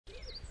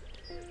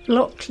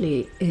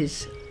Blockley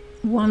is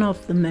one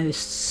of the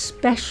most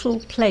special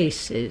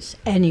places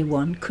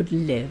anyone could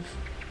live.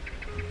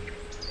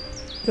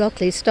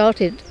 Blockley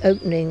started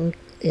opening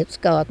its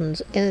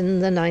gardens in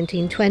the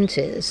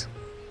 1920s.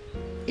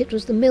 It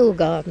was the mill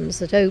gardens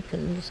that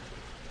opened.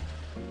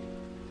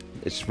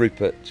 It's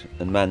Rupert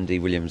and Mandy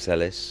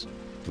Williams-Ellis.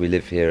 We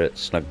live here at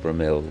Snugborough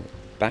Mill.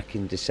 Back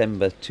in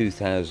December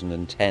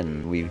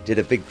 2010, we did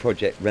a big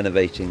project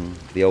renovating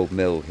the old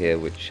mill here,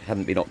 which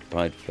hadn't been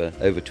occupied for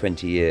over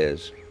 20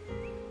 years.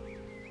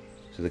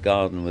 So the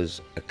garden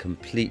was a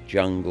complete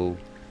jungle.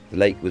 The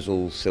lake was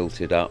all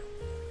silted up.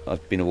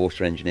 I've been a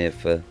water engineer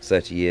for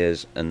 30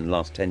 years and the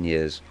last 10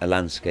 years a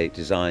landscape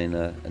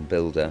designer and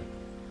builder.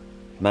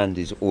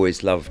 Mandy's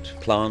always loved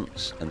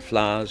plants and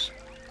flowers.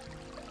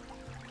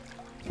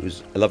 It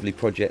was a lovely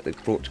project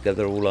that brought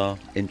together all our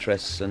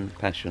interests and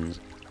passions.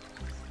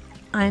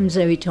 I'm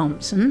Zoe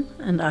Thompson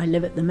and I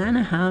live at the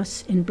Manor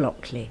House in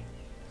Blockley.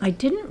 I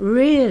didn't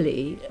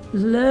really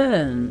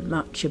learn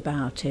much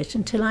about it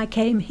until I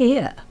came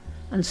here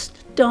and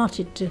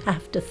started to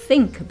have to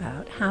think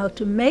about how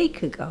to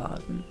make a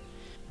garden.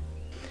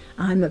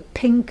 I'm a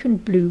pink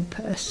and blue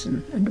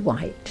person and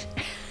white,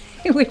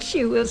 which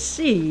you will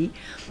see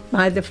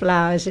by the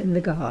flowers in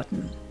the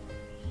garden.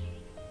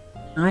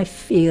 I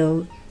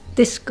feel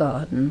this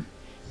garden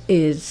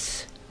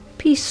is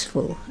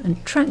peaceful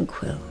and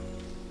tranquil,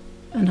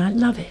 and I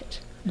love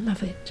it. I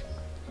love it.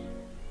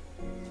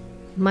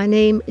 My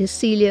name is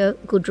Celia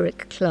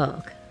Goodrick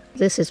Clark.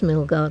 This is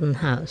Mill Garden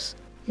House.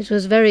 It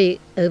was very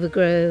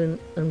overgrown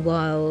and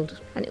wild,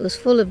 and it was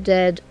full of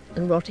dead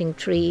and rotting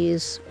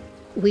trees.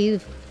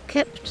 We've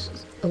kept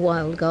a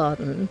wild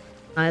garden.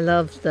 I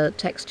love the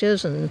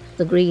textures and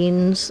the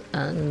greens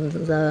and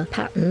the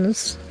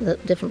patterns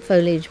that different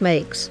foliage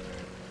makes.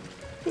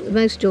 I think the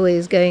most joy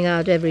is going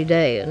out every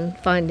day and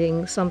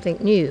finding something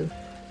new.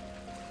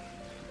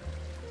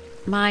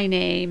 My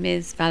name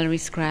is Valerie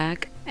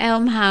Scragg.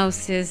 Elm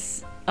House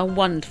is a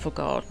wonderful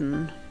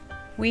garden.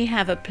 We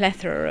have a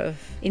plethora of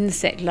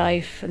insect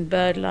life and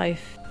bird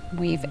life.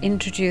 We've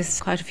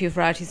introduced quite a few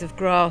varieties of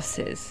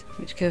grasses,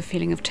 which give a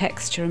feeling of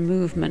texture and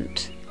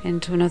movement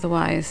into an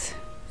otherwise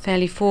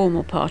fairly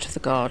formal part of the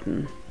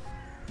garden.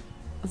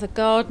 The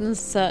gardens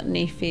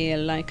certainly feel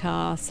like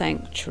our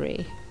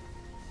sanctuary.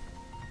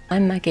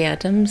 I'm Maggie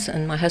Adams,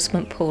 and my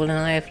husband Paul and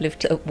I have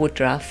lived at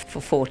Woodruff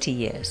for 40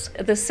 years.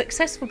 The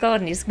successful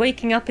garden is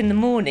waking up in the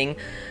morning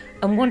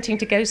and wanting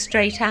to go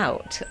straight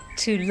out,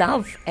 to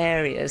love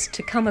areas,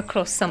 to come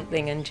across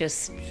something and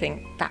just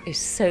think, that is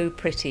so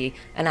pretty.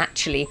 And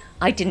actually,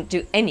 I didn't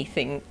do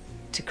anything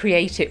to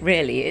create it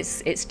really.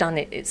 It's done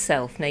it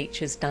itself.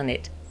 Nature's done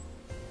it.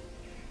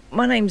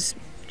 My name's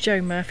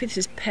Jo Murphy, this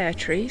is Pear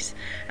Trees,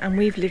 and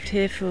we've lived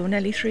here for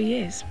nearly 3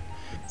 years.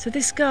 So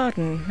this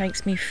garden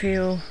makes me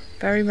feel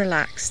very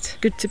relaxed.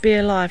 Good to be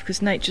alive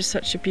because nature's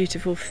such a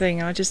beautiful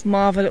thing. I just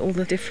marvel at all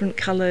the different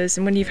colours,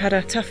 and when you've had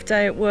a tough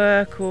day at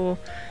work or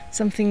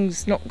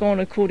something's not gone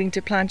according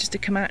to plan, just to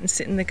come out and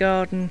sit in the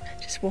garden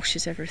just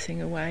washes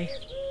everything away.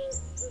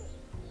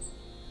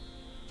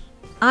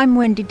 I'm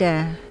Wendy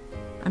Dare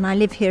and I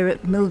live here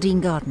at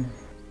Mildene Garden.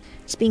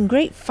 It's been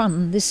great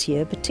fun this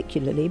year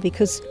particularly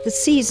because the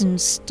season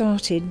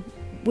started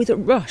with a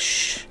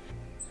rush.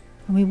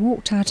 And we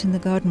walked out in the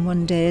garden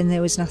one day and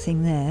there was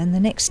nothing there, and the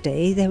next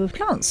day there were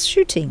plants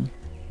shooting.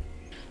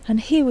 And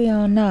here we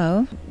are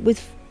now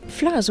with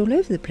flowers all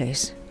over the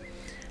place.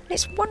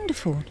 It's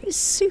wonderful, it's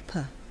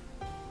super.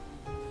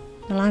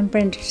 Well, I'm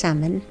Brenda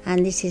Salmon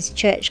and this is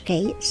Church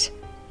Gates.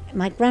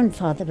 My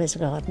grandfather was a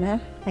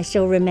gardener. I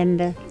still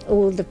remember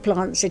all the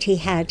plants that he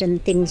had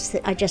and things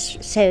that I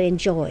just so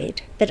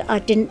enjoyed. But I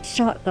didn't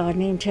start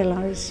gardening until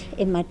I was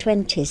in my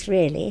 20s,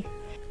 really.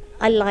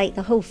 I like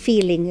the whole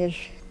feeling of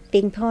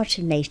being part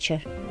of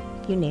nature.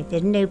 You know, there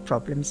are no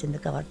problems in the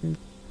garden.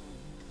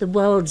 The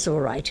world's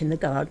all right in the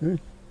garden.